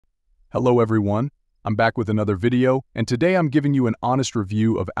Hello everyone, I'm back with another video, and today I'm giving you an honest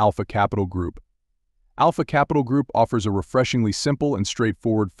review of Alpha Capital Group. Alpha Capital Group offers a refreshingly simple and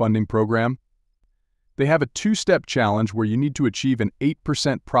straightforward funding program. They have a two-step challenge where you need to achieve an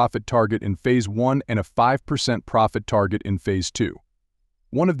 8% profit target in Phase 1 and a 5% profit target in Phase 2.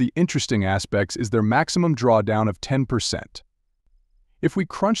 One of the interesting aspects is their maximum drawdown of 10%. If we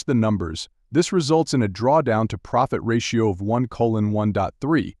crunch the numbers, this results in a drawdown to profit ratio of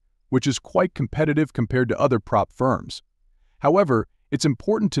 1:1.3, which is quite competitive compared to other prop firms. However, it's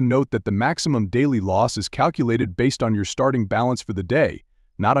important to note that the maximum daily loss is calculated based on your starting balance for the day,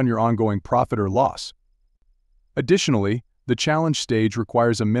 not on your ongoing profit or loss. Additionally, the challenge stage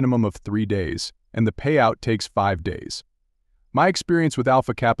requires a minimum of 3 days, and the payout takes 5 days. My experience with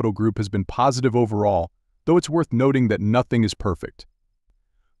Alpha Capital Group has been positive overall, though it's worth noting that nothing is perfect.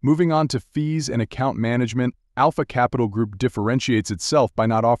 Moving on to fees and account management, Alpha Capital Group differentiates itself by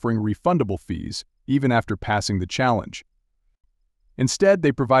not offering refundable fees, even after passing the challenge. Instead,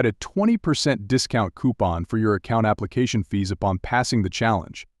 they provide a 20% discount coupon for your account application fees upon passing the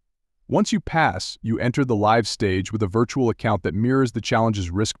challenge. Once you pass, you enter the live stage with a virtual account that mirrors the challenge's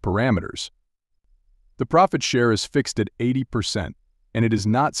risk parameters. The profit share is fixed at 80%, and it is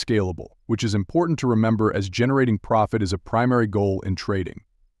not scalable, which is important to remember as generating profit is a primary goal in trading.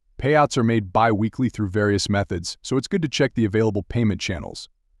 Payouts are made bi-weekly through various methods, so it's good to check the available payment channels.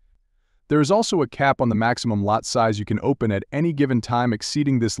 There is also a cap on the maximum lot size you can open at any given time.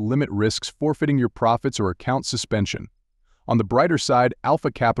 Exceeding this limit risks forfeiting your profits or account suspension. On the brighter side, Alpha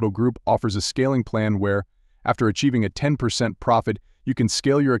Capital Group offers a scaling plan where, after achieving a 10% profit, you can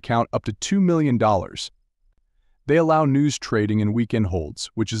scale your account up to $2 million. They allow news trading and weekend holds,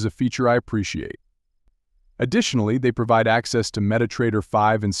 which is a feature I appreciate. Additionally, they provide access to MetaTrader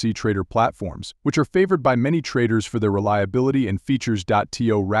 5 and CTrader platforms, which are favored by many traders for their reliability and features.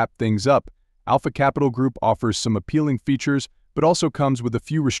 To wrap things up, Alpha Capital Group offers some appealing features, but also comes with a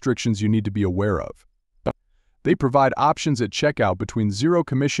few restrictions you need to be aware of. They provide options at checkout between zero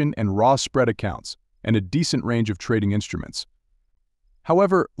commission and raw spread accounts, and a decent range of trading instruments.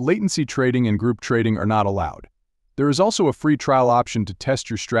 However, latency trading and group trading are not allowed. There is also a free trial option to test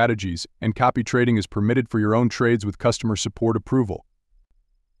your strategies, and copy trading is permitted for your own trades with customer support approval.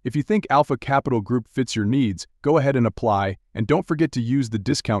 If you think Alpha Capital Group fits your needs, go ahead and apply, and don't forget to use the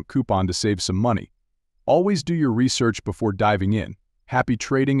discount coupon to save some money. Always do your research before diving in. Happy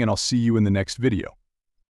trading, and I'll see you in the next video.